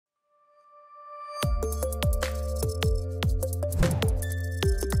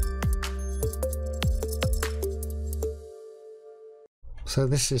So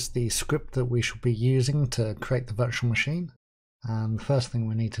this is the script that we should be using to create the virtual machine. And the first thing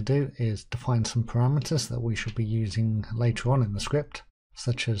we need to do is define some parameters that we should be using later on in the script,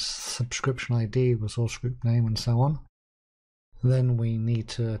 such as subscription ID, resource group name, and so on. Then we need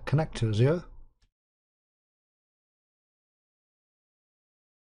to connect to Azure.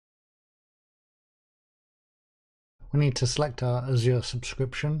 We need to select our Azure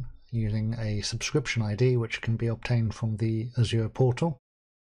subscription using a subscription ID, which can be obtained from the Azure portal.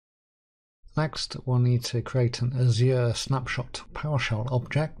 Next, we'll need to create an Azure Snapshot Powershell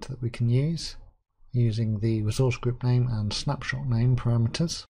object that we can use using the resource group name and snapshot name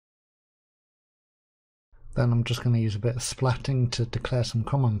parameters. Then I'm just going to use a bit of splatting to declare some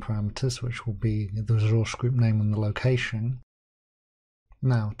common parameters, which will be the resource group name and the location.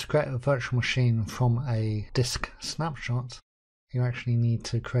 Now, to create a virtual machine from a disk snapshot, you actually need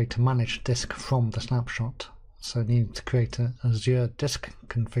to create a managed disk from the snapshot. So you need to create an Azure disk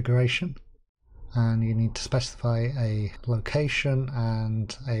configuration, and you need to specify a location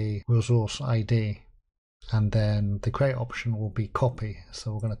and a resource ID. And then the create option will be copy.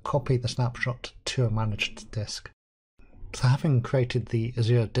 So we're going to copy the snapshot to a managed disk. So having created the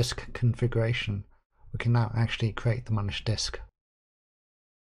Azure disk configuration, we can now actually create the managed disk.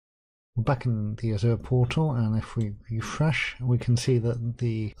 We're back in the Azure portal, and if we refresh, we can see that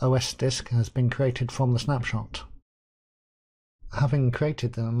the OS disk has been created from the snapshot. Having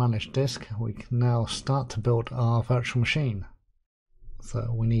created the managed disk, we can now start to build our virtual machine.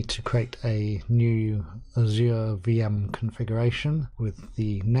 So we need to create a new Azure VM configuration with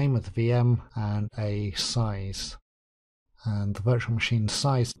the name of the VM and a size. And the virtual machine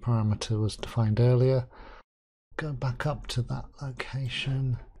size parameter was defined earlier. Go back up to that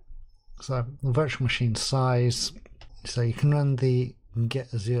location. So the virtual machine size, so you can run the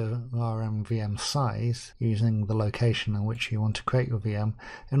get AzureRmVM size using the location in which you want to create your VM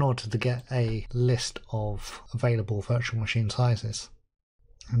in order to get a list of available virtual machine sizes.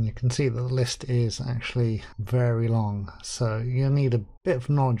 And you can see that the list is actually very long, so you need a bit of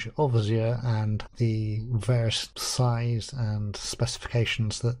knowledge of Azure and the various size and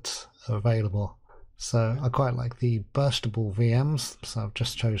specifications that are available. So I quite like the burstable VMs, so I've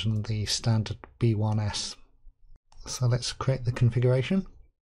just chosen the standard B1S. So let's create the configuration.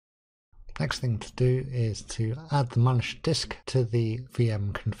 Next thing to do is to add the managed disk to the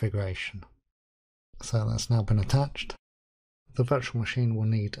VM configuration. So that's now been attached. The virtual machine will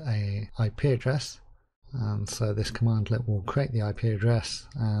need an IP address, and so this commandlet will create the IP address,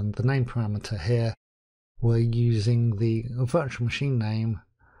 and the name parameter here, we're using the virtual machine name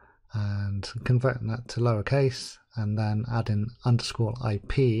and converting that to lowercase, and then adding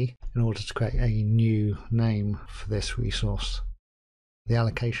 _IP in order to create a new name for this resource. The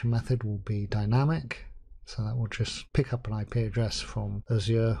allocation method will be dynamic, so that will just pick up an IP address from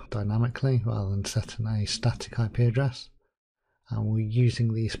Azure dynamically rather than setting a static IP address. And we're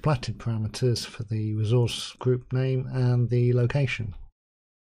using the splatted parameters for the resource group name and the location.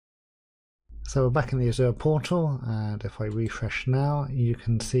 So we're back in the Azure portal, and if I refresh now, you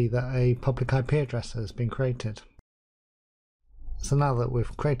can see that a public IP address has been created. So now that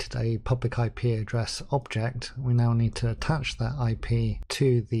we've created a public IP address object, we now need to attach that IP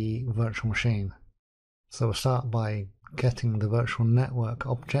to the virtual machine. So we'll start by getting the virtual network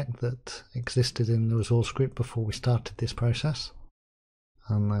object that existed in the resource group before we started this process.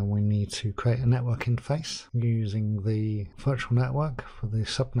 And then we need to create a network interface using the virtual network for the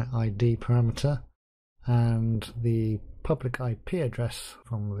subnet ID parameter and the public IP address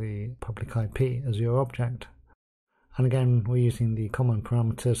from the public IP Azure object. And again, we're using the common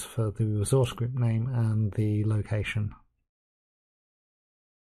parameters for the resource group name and the location.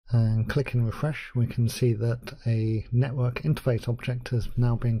 And clicking refresh, we can see that a network interface object has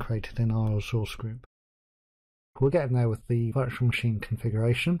now been created in our resource group. We're getting there with the virtual machine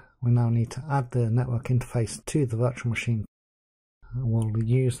configuration. We now need to add the network interface to the virtual machine. We'll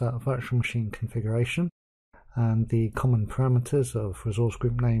use that virtual machine configuration and the common parameters of resource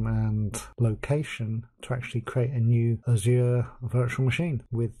group name and location to actually create a new Azure virtual machine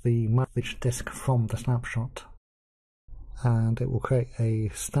with the managed disk from the snapshot. And it will create a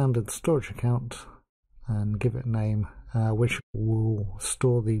standard storage account and give it a name, which will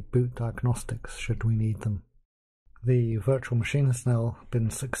store the boot diagnostics should we need them. The virtual machine has now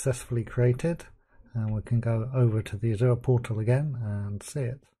been successfully created, and we can go over to the Azure portal again and see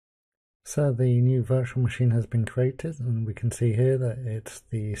it. So the new virtual machine has been created, and we can see here that it's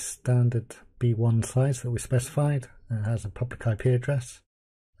the standard B1 size that we specified. It has a public IP address,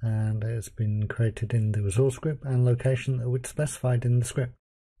 and it's been created in the resource group and location that was specified in the script.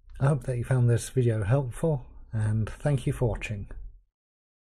 I hope that you found this video helpful, and thank you for watching.